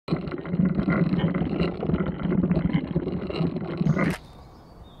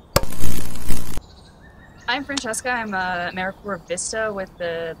I'm Francesca. I'm a AmeriCorps Vista with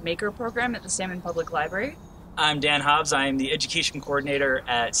the Maker program at the Salmon Public Library. I'm Dan Hobbs. I'm the Education Coordinator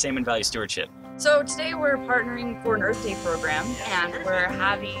at Salmon Valley Stewardship. So today we're partnering for an Earth Day program, and we're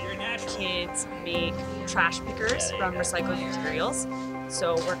having kids make trash pickers from recycled materials.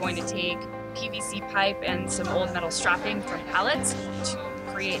 So we're going to take PVC pipe and some old metal strapping from pallets to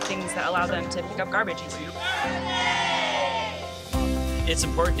create things that allow them to pick up garbage easily. It's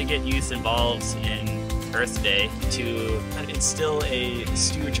important to get youth involved in Earth Day to kind of instill a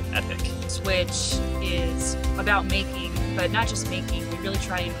stewardship ethic. Which is about making, but not just making. We really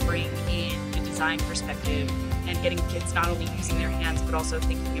try and bring in a design perspective and getting kids not only using their hands, but also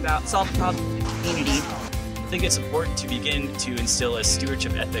thinking about solving problems in the community. I think it's important to begin to instill a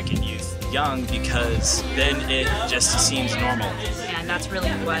stewardship ethic in youth young, because then it just seems normal. And that's really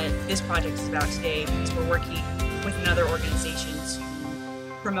what this project is about today, because we're working with another organization to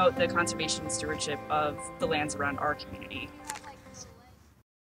promote the conservation and stewardship of the lands around our community.